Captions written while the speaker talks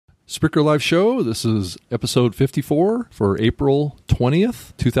Spreaker Live Show. This is episode 54 for April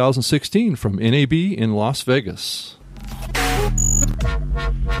 20th, 2016 from NAB in Las Vegas.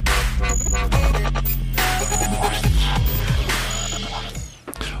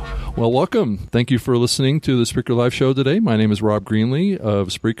 Well, welcome. Thank you for listening to the Spreaker Live Show today. My name is Rob Greenlee of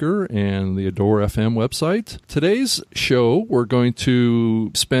Spreaker and the Adore FM website. Today's show, we're going to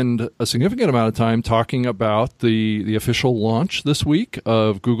spend a significant amount of time talking about the official launch this week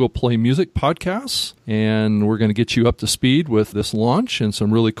of Google Play Music podcasts. And we're going to get you up to speed with this launch and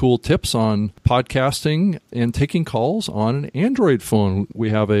some really cool tips on podcasting and taking calls on an Android phone.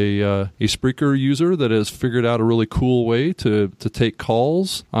 We have a Spreaker user that has figured out a really cool way to take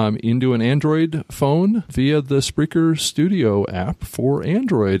calls into an Android phone via the Spreaker Studio app for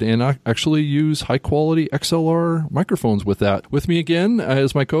Android, and I actually use high-quality XLR microphones with that. With me again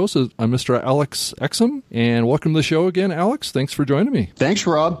as my co-host is Mr. Alex Exum, and welcome to the show again, Alex. Thanks for joining me. Thanks,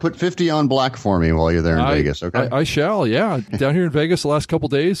 Rob. Put 50 on black for me while you're there in Vegas, okay? I shall, yeah. Down here in Vegas the last couple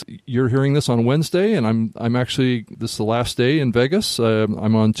days. You're hearing this on Wednesday, and I'm actually, this is the last day in Vegas.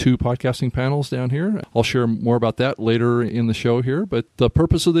 I'm on 2 podcasting panels down here. I'll share more about that later in the show here, but the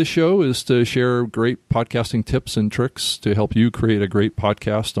purpose of this show is to share great podcasting tips and tricks to help you create a great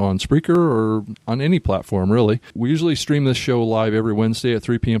podcast on Spreaker or on any platform, really. We usually stream this show live every Wednesday at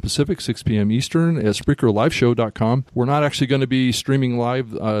 3 p.m. Pacific, 6 p.m. Eastern at SpreakerLiveShow.com. We're not actually going to be streaming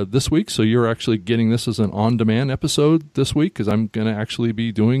live this week, so you're actually getting this as an on-demand episode this week because I'm going to actually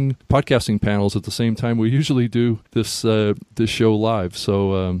be doing podcasting panels at the same time we usually do this show live.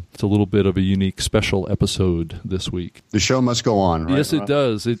 So it's a little bit of a unique special episode this week. The show must go on, right? Yes, it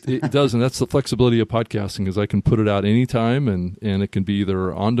does. It does, and that's the flexibility of podcasting is I can put it out anytime, and it can be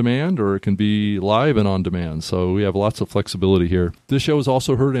either on demand or it can be live and on demand. So we have lots of flexibility here. This show is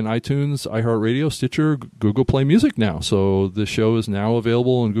also heard in iTunes, iHeartRadio, Stitcher, Google Play Music now. So the show is now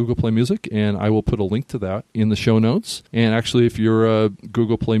available in Google Play Music, and I will put a link to that in the show notes. And actually, if you're a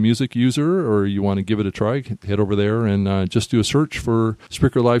Google Play Music user or you want to give it a try, head over there and just do a search for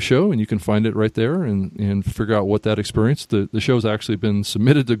Spreaker Live Show, and you can find it right there and figure out what that experience. The show's actually been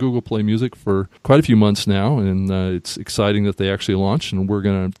submitted to Google Play Music for quite a few months now, and it's exciting that they actually launched, and we're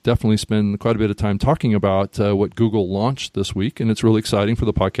going to definitely spend quite a bit of time talking about what Google launched this week, and it's really exciting for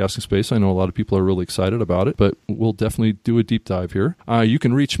the podcasting space. I know a lot of people are really excited about it, but we'll definitely do a deep dive here. You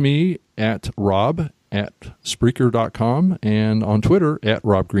can reach me at rob@Spreaker.com and on Twitter at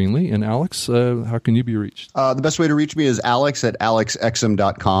Rob Greenlee. And Alex, how can you be reached? The best way to reach me is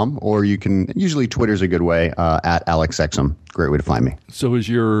alex@alexexum.com, or you can, usually Twitter's a good way, at alexexum. Great way to find me. So is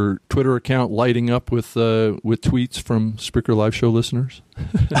your Twitter account lighting up with tweets from Spreaker Live Show listeners?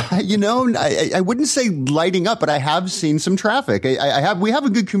 I wouldn't say lighting up, but I have seen some traffic. We have a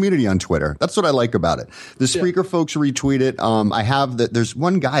good community on Twitter. That's what I like about it. The Spreaker folks retweet it. There's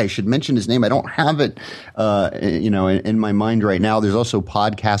one guy, I should mention his name. I don't have it, in my mind right now. There's also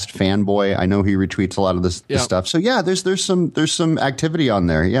Podcast Fanboy. I know he retweets a lot of this stuff. So yeah, there's some activity on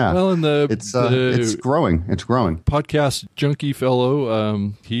there. Yeah. Well, and it's growing. It's growing. Podcast junkie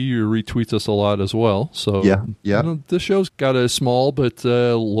fellow, he retweets us a lot as well. So yeah. This show's got a small but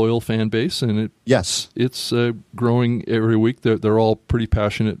loyal fan base, and it's growing every week. They're all pretty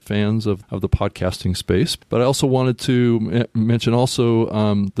passionate fans of the podcasting space. But I also wanted to mention also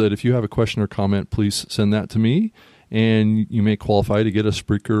that if you have a question or comment, please send that to me. And you may qualify to get a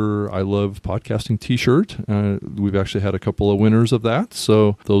Spreaker I Love Podcasting t-shirt. We've actually had a couple of winners of that.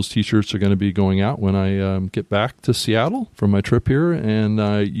 So those t-shirts are going to be going out when I get back to Seattle from my trip here. And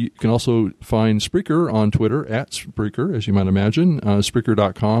you can also find Spreaker on Twitter at Spreaker, as you might imagine,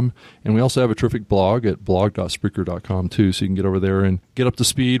 Spreaker.com. And we also have a terrific blog at blog.Spreaker.com too. So you can get over there and get up to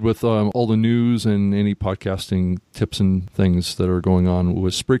speed with all the news and any podcasting tips and things that are going on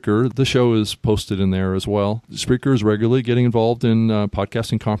with Spreaker. The show is posted in there as well. Spreaker is regularly getting involved in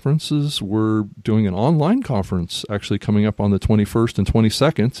podcasting conferences. We're doing an online conference actually coming up on the 21st and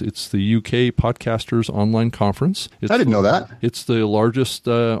 22nd. It's the UK Podcasters Online Conference. I didn't know that. It's the largest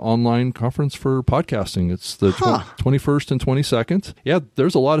online conference for podcasting. It's the 21st and 22nd. Yeah,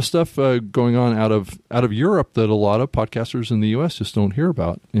 there's a lot of stuff going on out of Europe that a lot of podcasters in the US just don't hear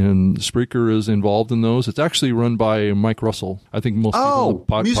about. And Spreaker is involved in those. It's actually run by Mike Russell. I think most people...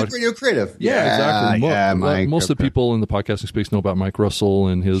 Music Radio Creative. Yeah, exactly. Mike. Most of the people in the podcasting space know about Mike Russell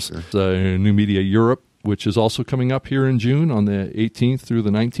and his New Media Europe, which is also coming up here in June on the 18th through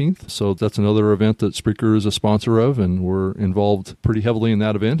the 19th. So that's another event that Spreaker is a sponsor of, and we're involved pretty heavily in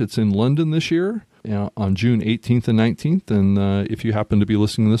that event. It's in London this year on June 18th and 19th. And if you happen to be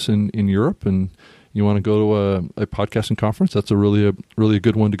listening to this in Europe and you want to go to a podcasting conference, that's a really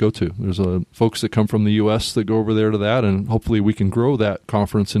good one to go to. There's folks that come from the U.S. that go over there to that, and hopefully we can grow that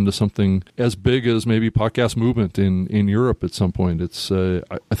conference into something as big as maybe Podcast Movement in Europe at some point. It's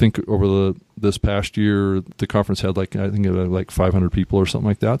I think over this past year, the conference had like 500 people or something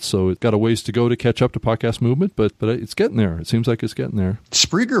like that. So it's got a ways to go to catch up to Podcast Movement, but it's getting there. It seems like it's getting there.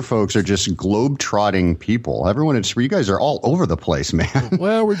 Spreaker folks are just globe-trotting people. Everyone at Spreaker, you guys are all over the place, man.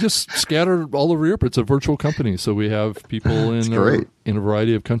 Well, we're just scattered all over Europe. It's a virtual company, so we have people in a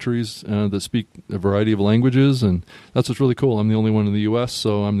variety of countries that speak a variety of languages, and that's what's really cool. I'm the only one in the U.S.,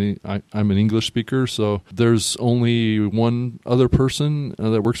 so I'm an English speaker. So there's only one other person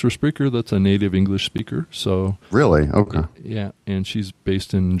that works for Spreaker that's a native English speaker. So really, okay, yeah, and she's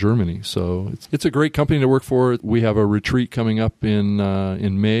based in Germany. So it's a great company to work for. We have a retreat coming up in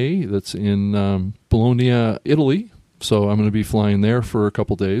May that's in Bologna, Italy. So I'm going to be flying there for a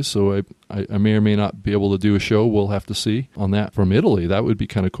couple days. So I may or may not be able to do a show. We'll have to see on that from Italy. That would be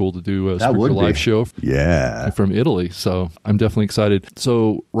kind of cool to do a Spreaker live show from Italy. So I'm definitely excited.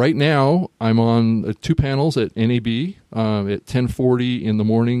 So right now I'm on 2 panels at NAB at 10:40 in the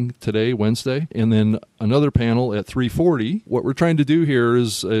morning today, Wednesday, and then another panel at 3:40. What we're trying to do here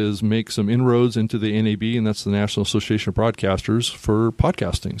is make some inroads into the NAB, and that's the National Association of Broadcasters for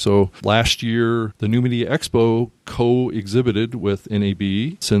podcasting. So last year, the New Media Expo co-exhibited with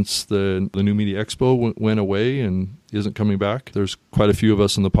NAB. Since the New Media Expo went away and isn't coming back, there's quite a few of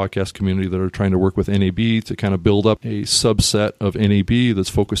us in the podcast community that are trying to work with NAB to kind of build up a subset of NAB that's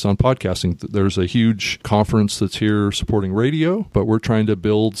focused on podcasting. There's a huge conference that's here supporting radio, but we're trying to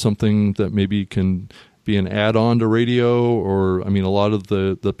build something that maybe can be an add-on to radio, or, I mean, a lot of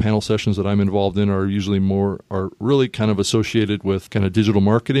the panel sessions that I'm involved in are really kind of associated with kind of digital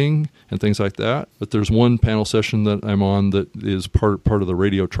marketing and things like that. But there's one panel session that I'm on that is part of the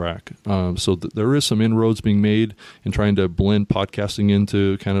radio track. So there is some inroads being made in trying to blend podcasting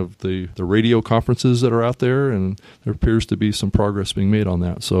into kind of the radio conferences that are out there, and there appears to be some progress being made on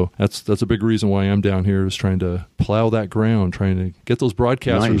that. So that's a big reason why I'm down here, is trying to plow that ground, trying to get those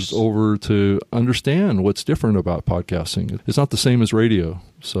broadcasters over to understand what's different about podcasting. It's not the same as radio.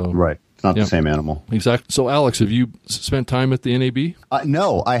 So right. It's not the same animal. Exactly. So, Alex, have you spent time at the NAB?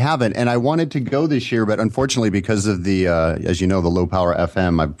 No, I haven't. And I wanted to go this year, but unfortunately, because of the, as you know, the low power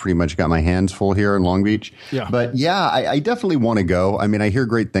FM, I've pretty much got my hands full here in Long Beach. Yeah. But yeah, I definitely want to go. I mean, I hear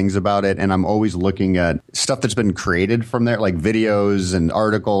great things about it, and I'm always looking at stuff that's been created from there, like videos and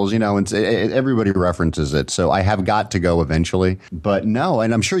articles, and everybody references it. So I have got to go eventually. But no,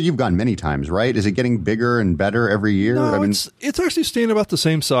 and I'm sure you've gone many times, right? Is it getting bigger and better every year? No, it's actually staying about the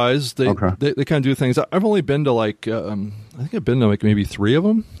same size. They kind of do things. I've only been to I think I've been to maybe 3 of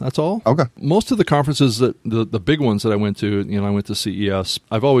them. That's all. Okay. Most of the conferences the big ones that I went to, I went to CES.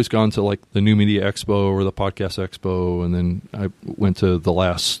 I've always gone to the New Media Expo or the Podcast Expo, and then I went to the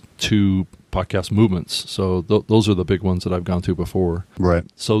last 2 podcast movements. So those are the big ones that I've gone to before. Right.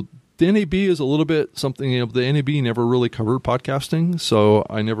 So the NAB is a little bit something, the NAB never really covered podcasting, so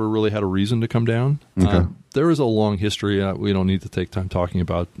I never really had a reason to come down. Okay. There is a long history. We don't need to take time talking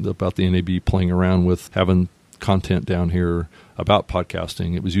about the NAB playing around with having content down here about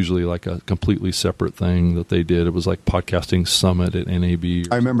podcasting. It was usually like a completely separate thing that they did. It was like Podcasting Summit at NAB.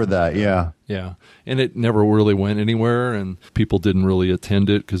 I remember that, yeah. Yeah, and it never really went anywhere, and people didn't really attend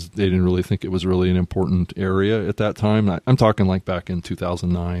it because they didn't really think it was really an important area at that time. I'm talking like back in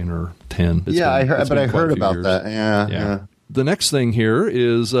 2009 or 10. I heard about that. Yeah. The next thing here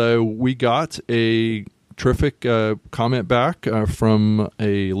is we got a terrific comment back from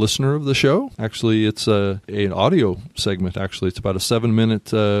a listener of the show. Actually, it's an audio segment. Actually, it's about a 7-minute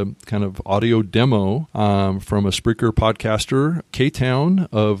kind of audio demo from a Spreaker podcaster, K-Town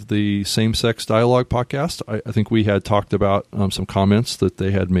of the Same Sex Dialogue podcast. I think we had talked about some comments that they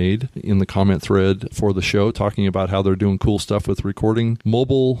had made in the comment thread for the show, talking about how they're doing cool stuff with recording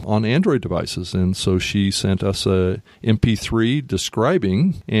mobile on Android devices. And so she sent us a MP3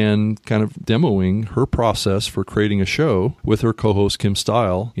 describing and kind of demoing her process for creating a show with her co-host Kim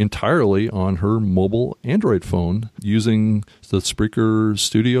Style entirely on her mobile Android phone using the Spreaker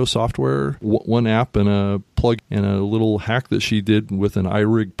Studio software, one app and a plug and a little hack that she did with an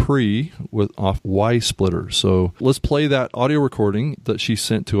iRig Pre off Y-Splitter. So let's play that audio recording that she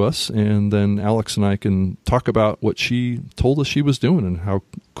sent to us, and then Alex and I can talk about what she told us she was doing and how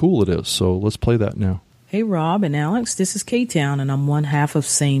cool it is. So let's play that now. Hey, Rob and Alex, this is K-Town, and I'm one half of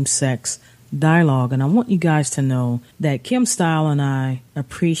Same Sex Dialogue, and I want you guys to know that Kim Style and I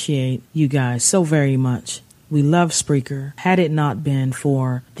appreciate you guys so very much. we love Spreaker. Had it not been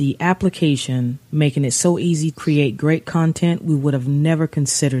for the application making it so easy to create great content, we would have never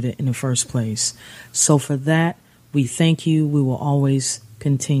considered it in the first place. So for that, we thank you. We will always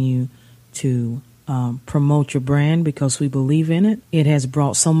continue to promote your brand because we believe in it. It has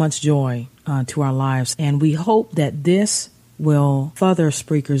brought so much joy to our lives, and we hope that this will further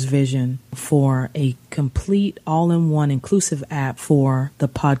Spreaker's vision for a complete all-in-one inclusive app for the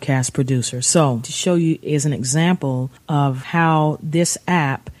podcast producer. So to show you is an example of how this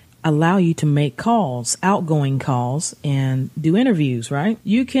app allow you to make calls, outgoing calls, and do interviews, right?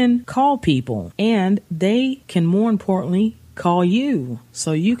 You can call people and they can, more importantly, call you.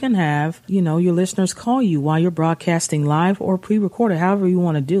 So you can have, your listeners call you while you're broadcasting live or pre-recorded, however you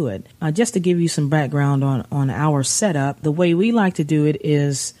want to do it. Just to give you some background on our setup, the way we like to do it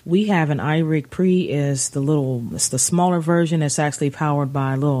is we have an iRig Pre it's the smaller version. It's actually powered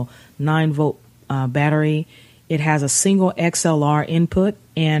by a little 9-volt battery. It has a single XLR input,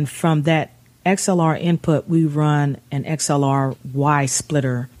 and from that XLR input, we run an XLR Y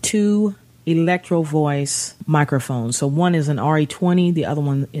splitter, 2 Electro Voice microphones. So one is an RE20, the other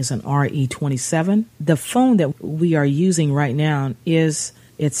one is an RE27. The phone that we are using right now it's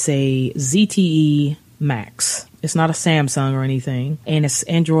a ZTE Max. It's not a Samsung or anything, and it's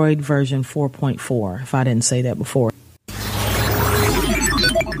Android version 4.4, if I didn't say that before.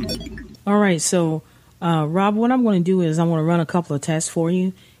 All right, so Rob, what I'm going to do is I want to run a couple of tests for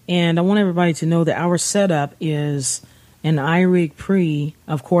you, and I want everybody to know that our setup is an iRig Pre.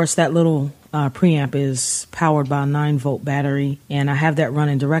 Of course, that little preamp is powered by a 9-volt battery, and I have that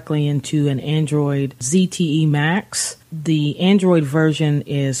running directly into an Android ZTE Max. The Android version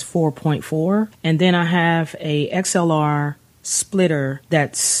is 4.4, and then I have a XLR splitter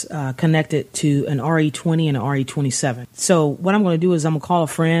that's connected to an RE20 and an RE27. So what I'm going to do is I'm going to call a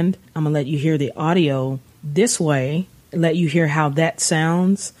friend. I'm going to let you hear the audio this way, let you hear how that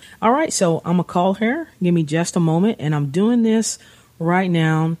sounds. All right, so I'm going to call her. Give me just a moment, and I'm doing this right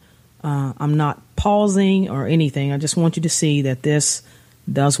now. I'm not pausing or anything. I just want you to see that this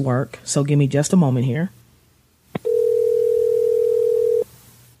does work. So give me just a moment here.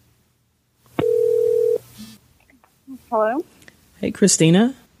 Hello? Hey,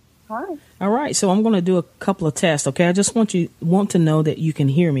 Christina. Hi. All right, so I'm going to do a couple of tests, okay? I just want to know that you can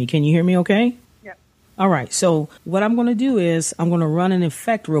hear me. Can you hear me okay? Yeah. All right, so what I'm going to do is I'm going to run an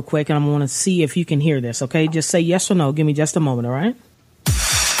effect real quick, and I'm going to see if you can hear this, okay? Just say yes or no. Give me just a moment, all right?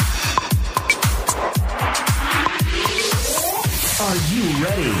 Are you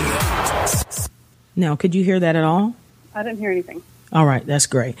ready? Now, could you hear that at all? I didn't hear anything. All right, that's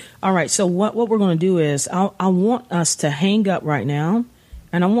great. All right, so what we're going to do is I want us to hang up right now,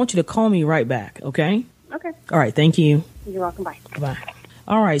 and I want you to call me right back, okay? Okay. All right, thank you. You're welcome. Bye. Bye.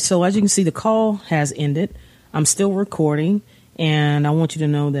 All right, so as you can see, the call has ended. I'm still recording, and I want you to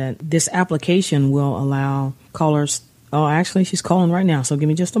know that this application will allow callers. Oh, actually, she's calling right now, so give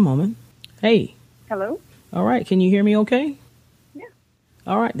me just a moment. Hey. Hello? All right, can you hear me okay? Yeah.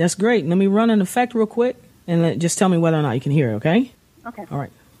 All right, that's great. Let me run an effect real quick, and just tell me whether or not you can hear, okay? Okay. All right.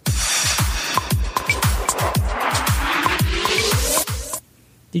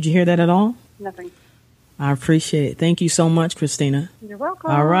 Did you hear that at all? Nothing. I appreciate it. Thank you so much, Christina. You're welcome.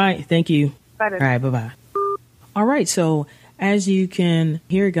 All right. Thank you. Bye. All right. Bye-bye. All right. So as you can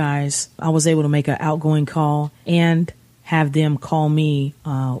hear, guys, I was able to make an outgoing call and have them call me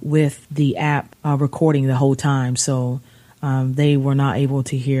with the app recording the whole time. So they were not able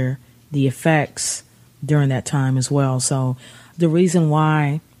to hear the effects during that time as well. So the reason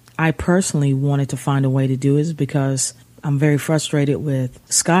why I personally wanted to find a way to do it is because I'm very frustrated with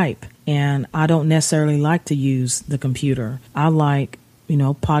Skype, and I don't necessarily like to use the computer. I like,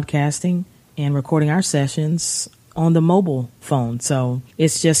 podcasting and recording our sessions on the mobile phone. So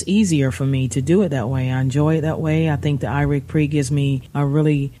it's just easier for me to do it that way. I enjoy it that way. I think the iRig Pre gives me a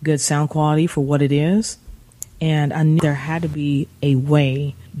really good sound quality for what it is. And I knew there had to be a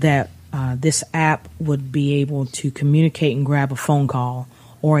way that this app would be able to communicate and grab a phone call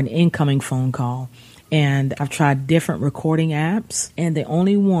or an incoming phone call. And I've tried different recording apps, and the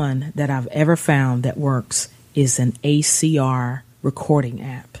only one that I've ever found that works is an ACR recording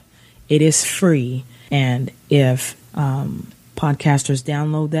app. It is free, and if podcasters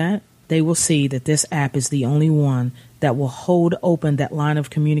download that, they will see that this app is the only one that will hold open that line of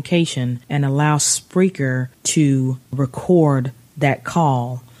communication and allow Spreaker to record that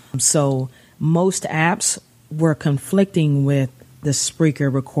call. So most apps were conflicting with the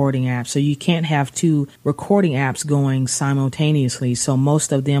Spreaker recording app. So you can't have two recording apps going simultaneously. So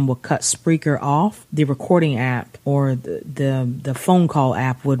most of them will cut Spreaker off. The recording app or the phone call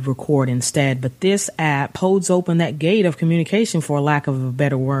app would record instead. But this app holds open that gate of communication, for lack of a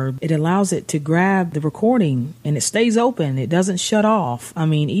better word. It allows it to grab the recording and it stays open. It doesn't shut off. I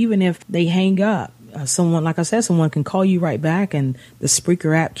mean, even if they hang up, someone, like I said, someone can call you right back and the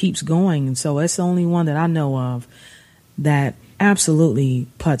Spreaker app keeps going. And so it's the only one that I know of that absolutely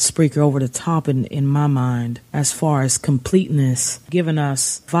puts Spreaker over the top in my mind as far as completeness, giving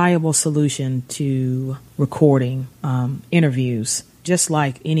us viable solution to recording interviews, just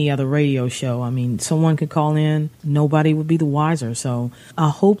like any other radio show. I mean, someone could call in, nobody would be the wiser. So I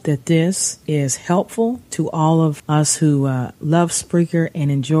hope that this is helpful to all of us who love Spreaker and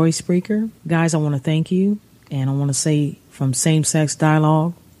enjoy Spreaker. Guys, I want to thank you, and I want to say from Same Sex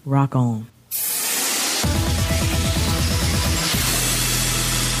Dialogue, rock on.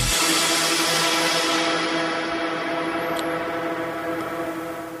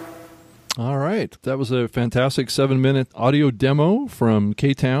 All right. That was a fantastic 7-minute audio demo from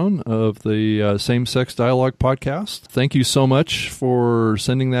K-Town of the Same Sex Dialogue podcast. Thank you so much for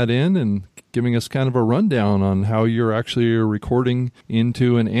sending that in and giving us kind of a rundown on how you're actually recording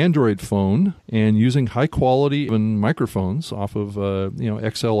into an Android phone and using high-quality microphones off of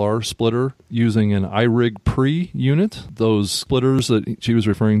XLR splitter using an iRig Pre unit. Those splitters that she was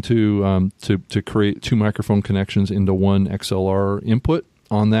referring to create two microphone connections into one XLR input.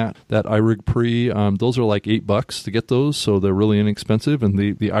 On that iRig Pre, those are like $8 to get those, so they're really inexpensive. And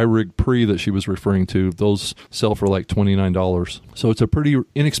the iRig Pre that she was referring to, those sell for like $29. So it's a pretty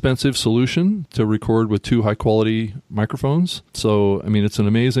inexpensive solution to record with two high-quality microphones. So, I mean, it's an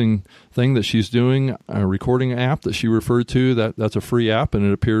amazing thing that she's doing. A recording app that she referred to, that's a free app, and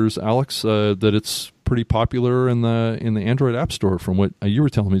it appears, Alex, that it's pretty popular in the Android App Store, from what you were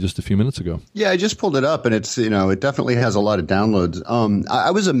telling me just a few minutes ago. Yeah, I just pulled it up, and it's it definitely has a lot of downloads.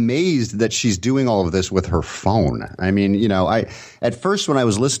 I was amazed that she's doing all of this with her phone. I mean, I at first when I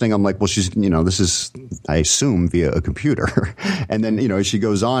was listening, I'm like, well, she's this is, I assume, via a computer, and then as she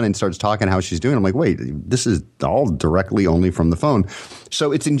goes on and starts talking how she's doing, I'm like, wait, this is all directly only from the phone.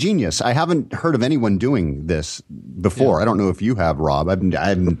 So it's ingenious. I haven't heard of anyone doing this before. Yeah. I don't know if you have, Rob. I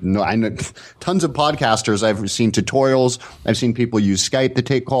know tons of podcasters. I've seen tutorials. I've seen people use Skype to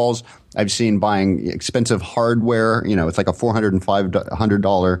take calls. I've seen buying expensive hardware. It's like a $400 and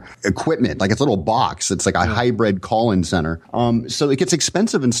 $500 equipment, like it's a little box. It's like a hybrid call-in center. So it gets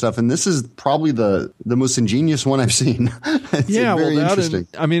expensive and stuff. And this is probably the most ingenious one I've seen. It's very interesting.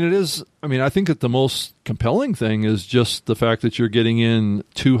 It is. I think that the most compelling thing is just the fact that you're getting in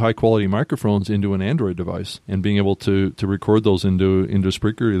two high-quality microphones into an Android device and being able to record those into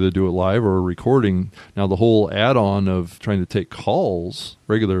Spreaker, either do it live or recording. Now, the whole add-on of trying to take calls,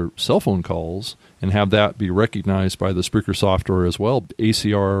 regular cell phone calls, and have that be recognized by the Spreaker software as well,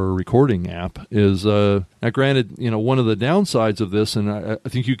 ACR recording app, is now granted, one of the downsides of this, and I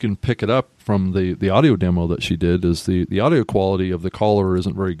think you can pick it up from the audio demo that she did, is the audio quality of the caller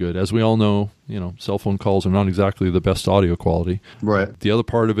isn't very good. As we all know, cell phone calls are not exactly the best audio quality. Right. The other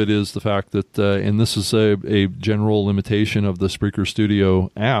part of it is the fact that, and this is a general limitation of the Spreaker Studio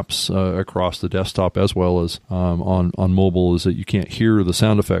apps across the desktop as well as on mobile, is that you can't hear the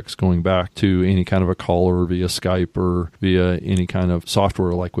sound effects going back to any kind of a caller via Skype or via any kind of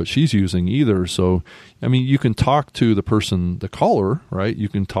software like what she's using either. So, you can talk to the person, the caller, right? You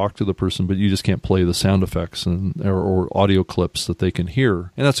can talk to the person, but you just can't play the sound effects or audio clips that they can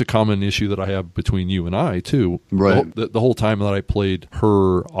hear. And that's a common issue that I have between you and I, too. Right. The whole time that I played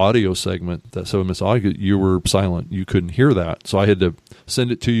her audio segment, that 7 minutes audio, you were silent. You couldn't hear that. So I had to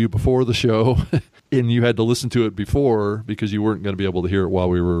send it to you before the show, and you had to listen to it before because you weren't going to be able to hear it while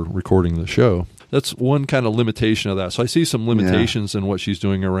we were recording the show. That's one kind of limitation of that. So I see some limitations in what she's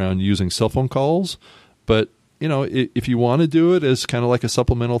doing around using cell phone calls. But, if you want to do it as kind of like a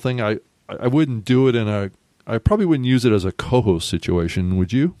supplemental thing, I wouldn't do it I probably wouldn't use it as a co-host situation,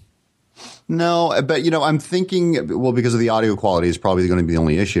 would you? No, but, I'm thinking, well, because of the audio quality is probably going to be the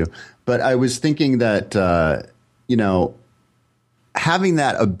only issue. But I was thinking that, having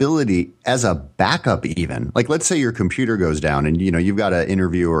that ability as a backup even, like let's say your computer goes down and, you've got an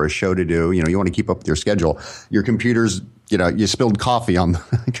interview or a show to do, you want to keep up with your schedule. Your computer's, you spilled coffee on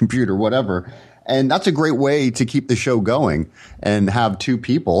the computer, whatever. And that's a great way to keep the show going and have two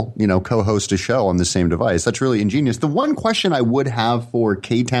people, co-host a show on the same device. That's really ingenious. The one question I would have for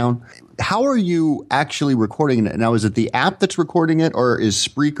K-Town, how are you actually recording it? Now, is it the app that's recording it, or is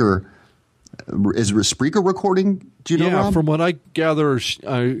Spreaker is Spreaker recording? Do you know, Rob? From what I gather,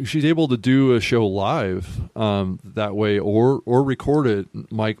 she's able to do a show live that way, or record it.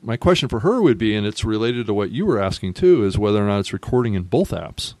 My question for her would be, and it's related to what you were asking too, is whether or not it's recording in both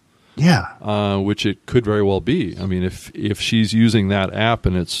apps. Yeah, which it could very well be. I mean, if she's using that app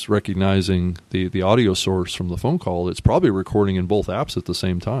and it's recognizing the audio source from the phone call, it's probably recording in both apps at the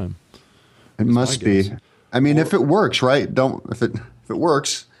same time. It must be. I mean, if it works, right? If it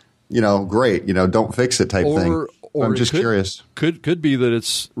works, great. Don't fix it type thing. Or I'm just curious. Could be that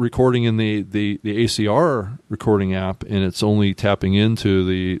it's recording in the ACR recording app, and it's only tapping into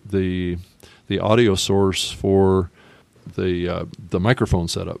the audio source for the microphone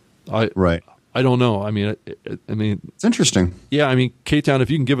setup. Right. I don't know. I mean, it's interesting. Yeah, I mean, K-Town, if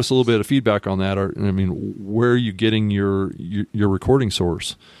you can give us a little bit of feedback on that, or where are you getting your recording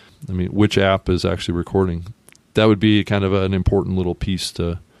source? I mean, which app is actually recording? That would be kind of an important little piece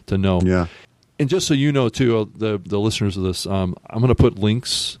to know. Yeah. And just so you know, too, the listeners of this, I'm going to put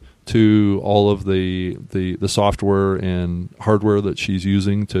links to all of the software and hardware that she's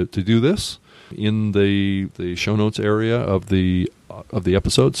using to do this in the show notes area of the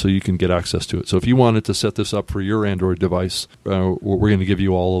episode, so you can get access to it. So if you wanted to set this up for your Android device, we're going to give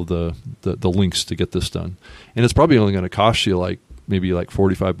you all of the links to get this done. And it's probably only going to cost you maybe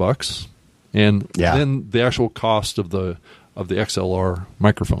 $45, and then the actual cost of the XLR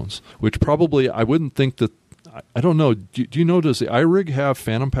microphones, which probably I wouldn't think that. I don't know. Do you know? Does the iRig have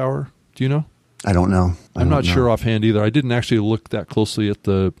phantom power? Do you know? I don't know. I'm not sure offhand either. I didn't actually look that closely at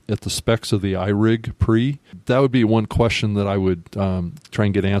the specs of the iRig Pre. That would be one question that I would try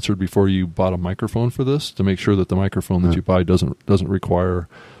and get answered before you bought a microphone for this, to make sure that the microphone that you buy doesn't require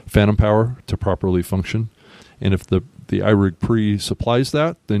phantom power to properly function. And if the iRig Pre supplies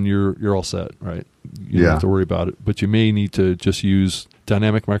that, then you're all set, right? You don't have to worry about it. But you may need to just use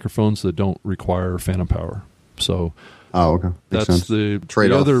dynamic microphones that don't require phantom power. So okay. That's the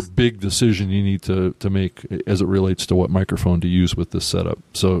other big decision you need to make as it relates to what microphone to use with this setup.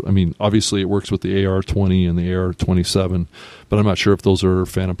 So, I mean, obviously it works with the AR20 and the AR27, but I'm not sure if those are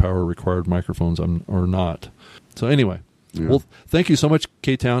phantom power required microphones or not. So anyway, well, thank you so much,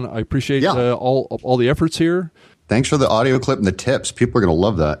 K-Town. I appreciate all the efforts here. Thanks for the audio clip and the tips. People are going to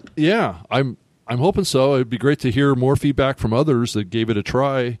love that. Yeah, I'm hoping so. It'd be great to hear more feedback from others that gave it a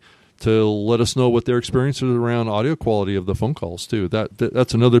try, to let us know what their experiences around audio quality of the phone calls too.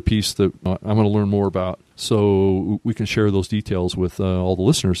 That's another piece that I'm going to learn more about, so we can share those details with all the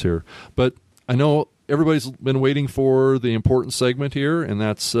listeners here. But I know everybody's been waiting for the important segment here, and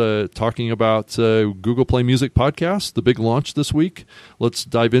that's talking about Google Play Music Podcast, the big launch this week. Let's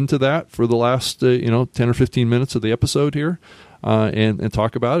dive into that for the last 10 or 15 minutes of the episode here, and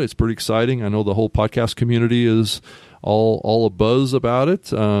talk about it. It's pretty exciting. I know the whole podcast community is all abuzz about it,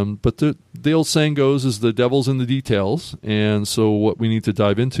 but the old saying goes is the devil's in the details, and so what we need to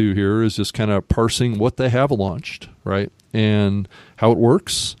dive into here is just kind of parsing what they have launched, right, and how it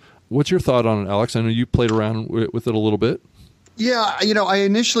works. What's your thought on it, Alex? I know you played around with it a little bit. Yeah, I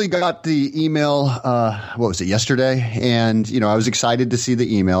initially got the email, what was it, yesterday? And, I was excited to see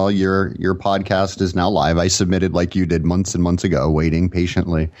the email. Your podcast is now live. I submitted like you did months and months ago, waiting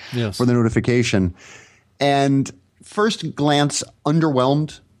patiently for the notification. And first glance,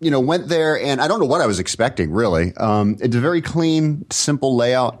 underwhelmed. Went there, and I don't know what I was expecting, really. It's a very clean, simple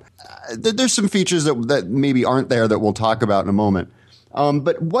layout. There's some features that maybe aren't there that we'll talk about in a moment.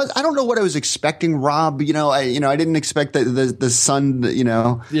 But I don't know what I was expecting, Rob. I didn't expect the sun,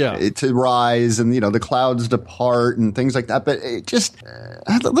 to rise and the clouds to part and things like that. But it just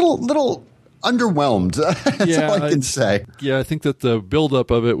a little underwhelmed. That's all I can say. Yeah, I think that the buildup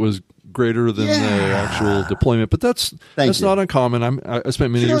of it was greater than the actual deployment, but that's not uncommon. I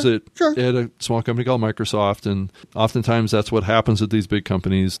spent many years at a small company called Microsoft, and oftentimes that's what happens at these big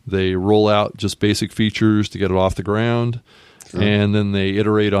companies. They roll out just basic features to get it off the ground. And then they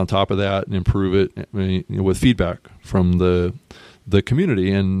iterate on top of that and improve it with feedback from the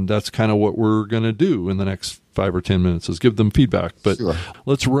community. And that's kind of what we're going to do in the next 5 or 10 minutes, is give them feedback. But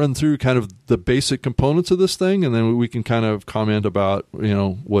let's run through kind of the basic components of this thing, and then we can kind of comment about,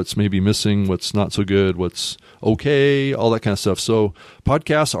 what's maybe missing, what's not so good, what's okay, all that kind of stuff. So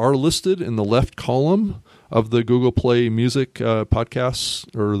podcasts are listed in the left column of the Google Play Music podcasts,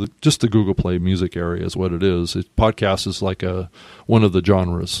 or just the Google Play Music area is what it is. Podcast is like one of the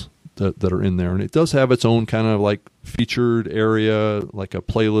genres that are in there, and it does have its own kind of like featured area, like a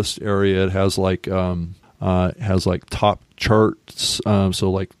playlist area. It has like top charts,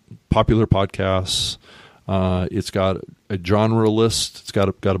 so like popular podcasts, It's got a genre list. It's got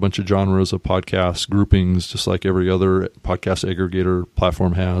a bunch of genres of podcast groupings, just like every other podcast aggregator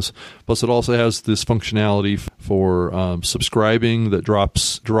platform has. Plus, it also has this functionality for subscribing that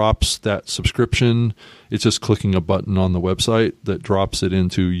drops that subscription. It's just clicking a button on the website that drops it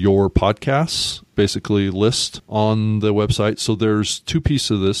into your podcasts, basically list on the website. So there's two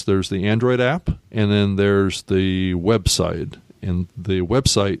pieces of this. There's the Android app, and then there's the website. And the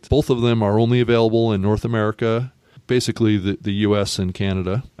website, both of them are only available in North America, basically the U.S. and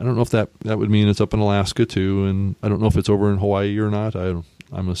Canada. I don't know if that would mean it's up in Alaska too, and I don't know if it's over in Hawaii or not.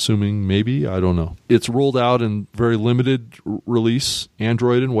 I'm assuming maybe. I don't know. It's rolled out in very limited release,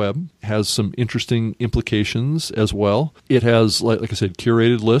 Android and web. Has some interesting implications as well. It has, like I said,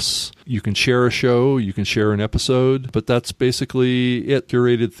 curated lists. You can share a show. You can share an episode. But that's basically it.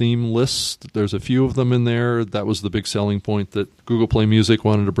 Curated theme lists. There's a few of them in there. That was the big selling point that Google Play Music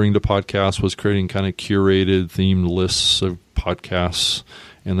wanted to bring to podcasts, was creating kind of curated themed lists of podcasts,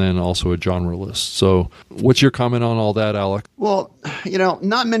 and then also a genre list. So what's your comment on all that, Alec? Well,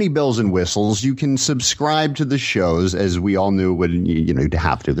 not many bells and whistles. You can subscribe to the shows, as we all knew when you'd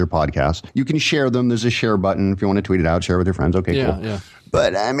have to. They're podcasts. You can share them. There's a share button. If you want to tweet it out, share with your friends. Okay, cool. Yeah.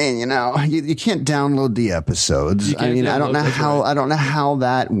 But I mean, you can't download the episodes. I mean, I don't know how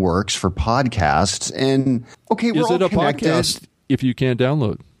that works for podcasts. And okay, we're all connected. Is it a podcast if you can't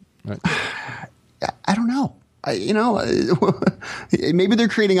download? Right. I don't know. Maybe they're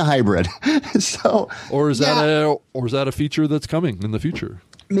creating a hybrid. Or is that a feature that's coming in the future?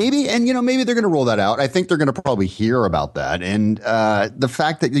 Maybe, and maybe they're going to roll that out. I think they're going to probably hear about that, and the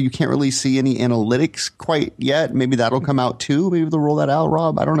fact that you can't really see any analytics quite yet, maybe that'll come out too. Maybe they'll roll that out,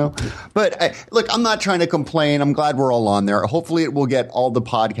 Rob. I don't know, but look, I'm not trying to complain. I'm glad we're all on there. Hopefully, it will get all the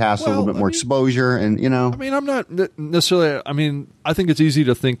podcasts a little bit more exposure, and I mean, I'm not necessarily. I mean, I think it's easy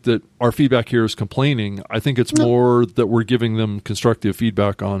to think that our feedback here is complaining. I think it's more that we're giving them constructive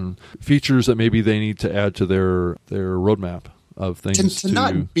feedback on features that maybe they need to add to their roadmap of things to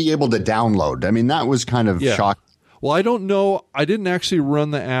not be able to download. I mean, that was kind of shocking. Well, I don't know. I didn't actually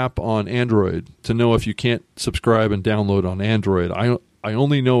run the app on Android to know if you can't subscribe and download on Android. I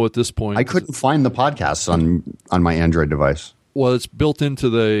only know at this point. I couldn't find the podcasts on my Android device. Well, it's built into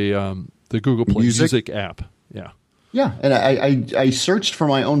the Google Play Music app. Yeah. Yeah, and I searched for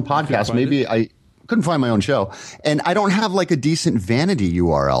my own podcast. Maybe I couldn't find my own show, and I don't have like a decent vanity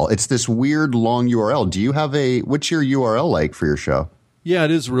URL. It's this weird long URL. Do you have what's your URL like for your show? Yeah,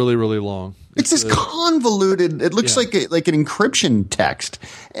 it is really, really long. It's this convoluted. It looks like an encryption text,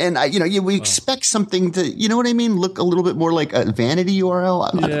 and we expect something to, you know what I mean, look a little bit more like a vanity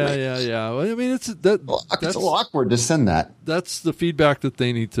URL. Yeah. Well, I mean, it's a little awkward to send that. That's the feedback that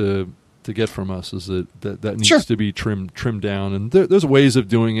they need to get from us, is that needs to be trimmed down, and there's ways of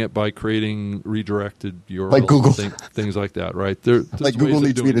doing it by creating redirected URLs, like Google, things like that, right? Like Google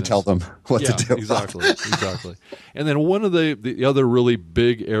needs me to tell them what to do. Exactly. And then one of the other really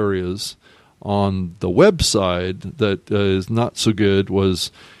big areas on the website that is not so good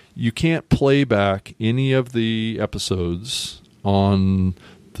was you can't play back any of the episodes on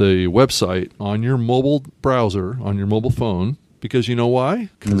the website on your mobile browser, on your mobile phone. Because you know why?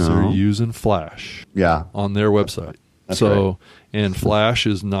 Because they're using Flash on their website. That's right. And Flash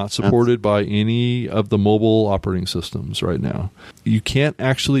is not supported by any of the mobile operating systems right now. You can't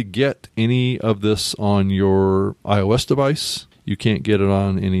actually get any of this on your iOS device. You can't get it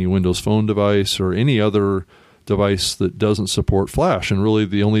on any Windows Phone device or any other device that doesn't support Flash. And really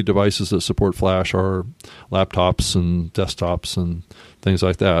the only devices that support Flash are laptops and desktops and things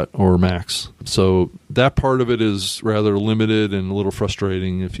like that, or Macs. So that part of it is rather limited and a little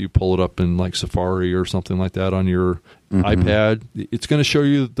frustrating if you pull it up in like Safari or something like that on your iPad. It's going to show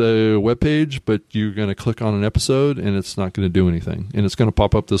you the web page, but you're going to click on an episode and it's not going to do anything. And it's going to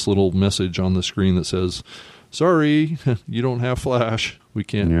pop up this little message on the screen that says, sorry, you don't have Flash. We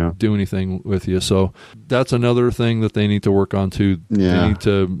can't do anything with you. So that's another thing that they need to work on too. They need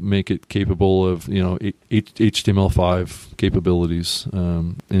to make it capable of HTML5 capabilities,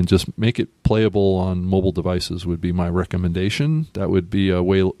 and just make it playable on mobile devices would be my recommendation. That would be a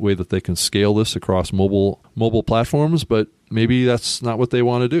way that they can scale this across mobile platforms. But maybe that's not what they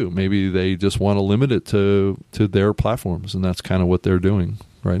want to do. Maybe they just want to limit it to their platforms, and that's kind of what they're doing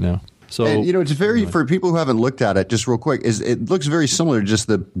right now. So, and, it's very, for people who haven't looked at it, just real quick, it looks very similar to just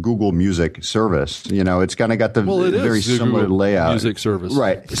the Google Music service. It's kind of got the very similar layout. Music service.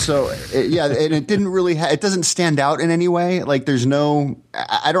 Right. So, and it didn't really, it doesn't stand out in any way. Like there's no,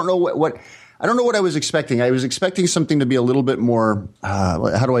 I don't know what I don't know what I was expecting. I was expecting something to be a little bit more,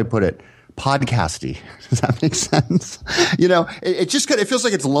 how do I put it? podcasty. Does that make sense? It just it feels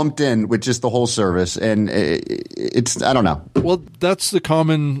like it's lumped in with just the whole service, and it's I don't know. Well, that's the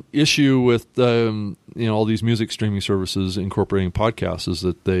common issue with all these music streaming services incorporating podcasts is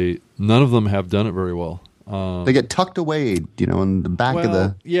that none of them have done it very well. They get tucked away, in the back of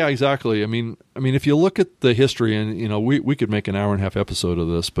the... Yeah, exactly. I mean, if you look at the history, and, we could make an hour and a half episode of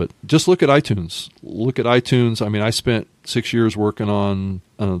this, but just look at iTunes. Look at iTunes. I mean, I spent 6 years working on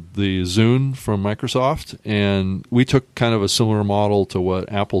the Zune from Microsoft, and we took kind of a similar model to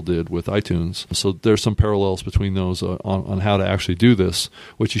what Apple did with iTunes. So there's some parallels between those on how to actually do this.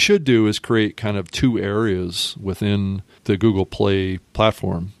 What you should do is create kind of two areas within the Google Play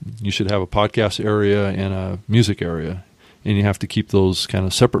platform. You should have a podcast area and a music area, and you have to keep those kind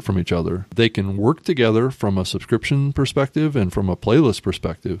of separate from each other. They can work together from a subscription perspective and from a playlist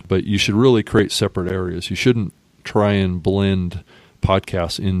perspective, but you should really create separate areas. You shouldn't try and blend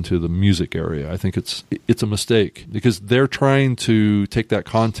podcasts into the music area. I think it's a mistake because they're trying to take that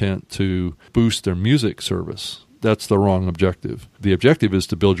content to boost their music service. That's the wrong objective. The objective is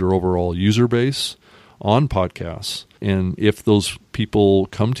to build your overall user base on podcasts. And if those people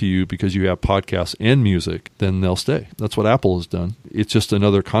come to you because you have podcasts and music, then they'll stay. That's what Apple has done. It's just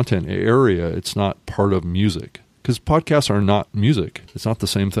another content area. It's not part of music. Because podcasts are not music. It's not the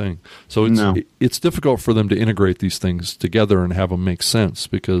same thing. So it's difficult for them to integrate these things together and have them make sense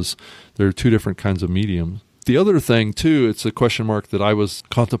because they're two different kinds of mediums. The other thing, too, it's a question mark that I was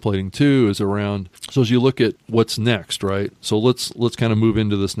contemplating, too, is around, so as you look at what's next, right? So let's kind of move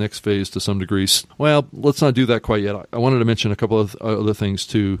into this next phase to some degree. Well, let's not do that quite yet. I wanted to mention a couple of other things,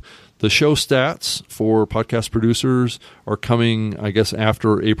 too. The show stats for podcast producers are coming, I guess,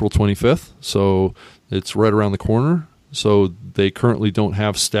 after April 25th. So it's right around the corner. So they currently don't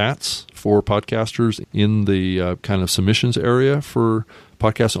have stats for podcasters in the kind of submissions area for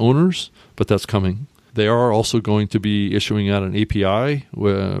podcast owners, but that's coming. They are also going to be issuing out an API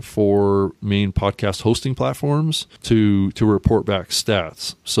for main podcast hosting platforms to report back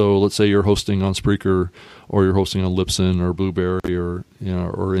stats. So let's say you're hosting on Spreaker or you're hosting on Libsyn or Blueberry or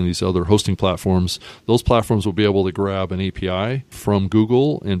in these other hosting platforms. Those platforms will be able to grab an API from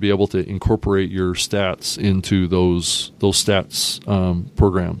Google and be able to incorporate your stats into those stats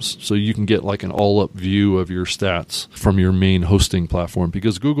programs. So you can get like an all-up view of your stats from your main hosting platform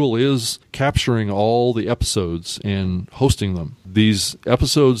because Google is capturing all the episodes and hosting them. These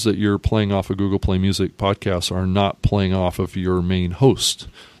episodes that you're playing off of Google Play Music podcasts are not playing off of your main host.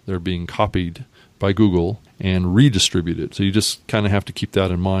 They're being copied by Google and redistributed. So you just kind of have to keep that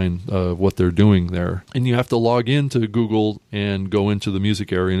in mind of what they're doing there. And you have to log into Google and go into the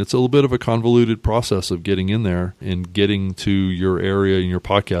music area. And it's a little bit of a convoluted process of getting in there and getting to your area and your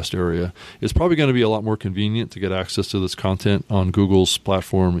podcast area. It's probably going to be a lot more convenient to get access to this content on Google's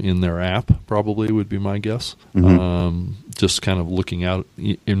platform in their app, probably would be my guess. Mm-hmm. Just kind of looking out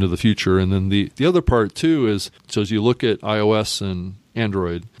into the future. And then the other part, too, is so as you look at iOS and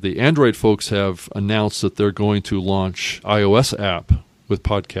Android, the Android folks have announced that they're going to launch iOS app with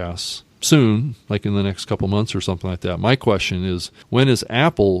podcasts soon, like in the next couple months or something like that. My question is, when is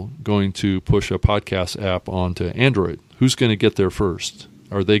Apple going to push a podcast app onto Android? Who's going to get there first?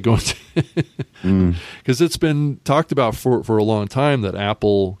 Are they going to? Because it's been talked about for a long time that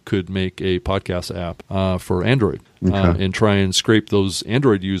Apple could make a podcast app for Android and try and scrape those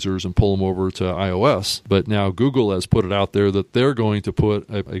Android users and pull them over to iOS. But now Google has put it out there that they're going to put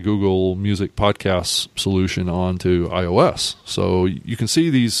a Google Music podcast solution onto iOS. So you can see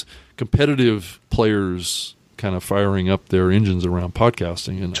these competitive players kind of firing up their engines around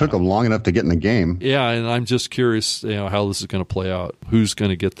podcasting. And it took them long enough to get in the game. Yeah, and I'm just curious, how this is going to play out. Who's going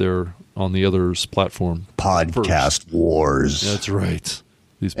to get there on the other's platform? Podcast first. Wars. That's right.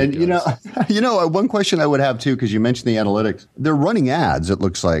 And one question I would have too, because you mentioned the analytics, they're running ads, it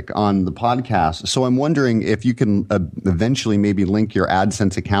looks like, on the podcast. So I'm wondering if you can eventually maybe link your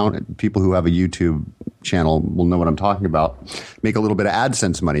AdSense account. People who have a YouTube channel will know what I'm talking about. Make a little bit of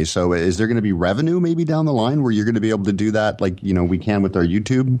AdSense money. So is there going to be revenue maybe down the line where you're going to be able to do that like, we can with our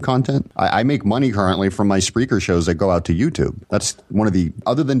YouTube content? I make money currently from my Spreaker shows that go out to YouTube. That's one of the,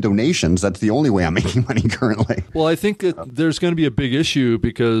 other than donations, that's the only way I'm making money currently. Well, I think that there's going to be a big issue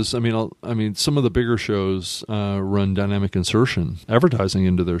because, some of the bigger shows run dynamic insertion advertising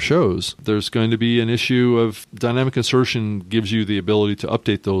into their shows. There's going to be an issue of dynamic insertion gives you the ability to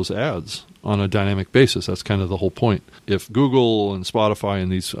update those ads on a dynamic basis. That's kind of the whole point. If Google and Spotify and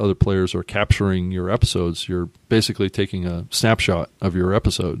these other players are capturing your episodes, you're basically taking a snapshot of your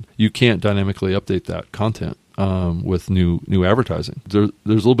episode. You can't dynamically update that content with new advertising. There's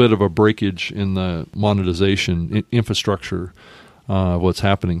a little bit of a breakage in the monetization infrastructure what's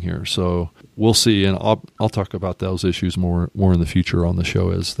happening here. So we'll see, and I'll talk about those issues more in the future on the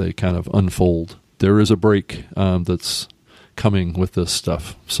show as they kind of unfold. There is a break that's coming with this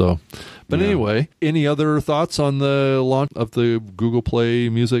stuff. So, but anyway, any other thoughts on the launch of the Google Play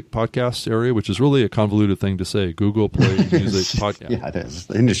Music podcast area, which is really a convoluted thing to say, Google Play Music podcast? Yeah, it is.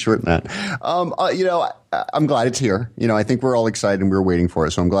 They need to shorten that. I'm glad it's here. I think we're all excited and we're waiting for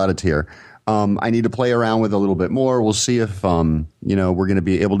it, so I'm glad it's here. I need to play around with it a little bit more. We'll see if, we're going to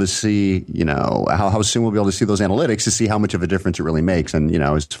be able to see, how soon we'll be able to see those analytics to see how much of a difference it really makes. And,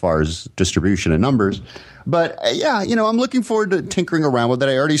 as far as distribution and numbers. But I'm looking forward to tinkering around with it.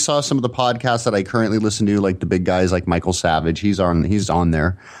 I already saw some of the podcasts that I currently listen to, like the big guys like Michael Savage. He's on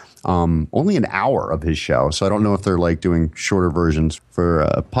there. Only an hour of his show. So I don't know if they're like doing shorter versions for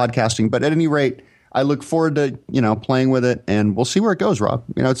podcasting. But at any rate, I look forward to, playing with it, and we'll see where it goes, Rob.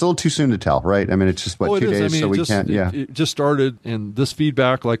 It's a little too soon to tell, right? I mean, it's just, 2 days, so we can't, It just started, and this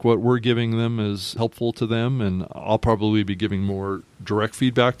feedback, like what we're giving them, is helpful to them, and I'll probably be giving more direct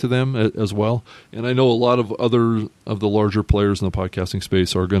feedback to them as well. And I know a lot of other of the larger players in the podcasting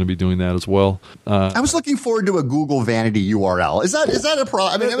space are going to be doing that as well. I was looking forward to a Google vanity URL. Is that a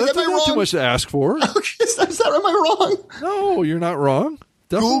problem? I mean, that's not too much to ask for. Am I wrong? No, you're not wrong.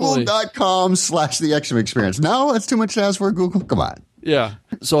 Definitely. Google.com/the Exum Experience. No, that's too much to ask for Google. Come on. Yeah.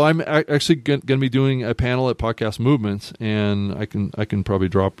 So I'm actually going to be doing a panel at Podcast Movement, and I can probably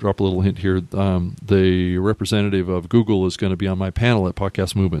drop a little hint here. The representative of Google is going to be on my panel at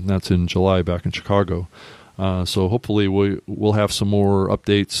Podcast Movement, and that's in July back in Chicago. So hopefully we'll have some more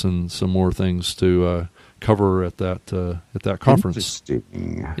updates and some more things to cover at that conference.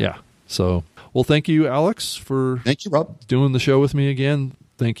 Interesting. Yeah. So, well, thank you, Alex, for Rob, doing the show with me again.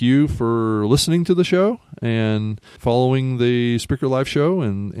 Thank you for listening to the show and following the Spreaker Live show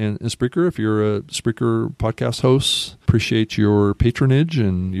and Spreaker. If you're a Spreaker podcast host, appreciate your patronage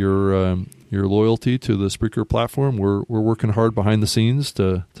and your loyalty to the Spreaker platform. We're working hard behind the scenes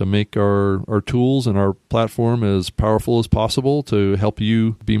to make our tools and our platform as powerful as possible to help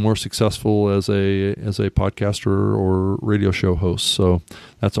you be more successful as a podcaster or radio show host. So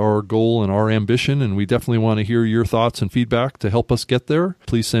that's our goal and our ambition, and we definitely want to hear your thoughts and feedback to help us get there.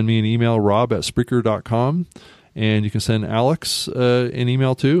 Please send me an email, rob@spreaker.com. And you can send Alex an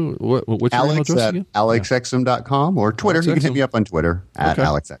email too. What's your email address again? alexexum.com or Twitter. Alex you can Exum. hit me up on Twitter at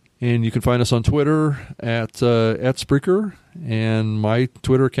alexexum. And you can find us on Twitter at Spreaker. And my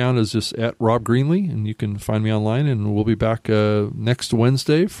Twitter account is just at Rob Greenlee. And you can find me online. And we'll be back next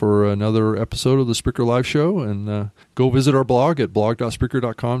Wednesday for another episode of the Spreaker Live Show. And go visit our blog at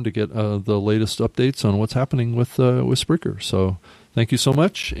blog.spreaker.com to get the latest updates on what's happening with Spreaker. So thank you so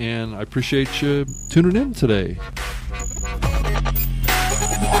much, and I appreciate you tuning in today.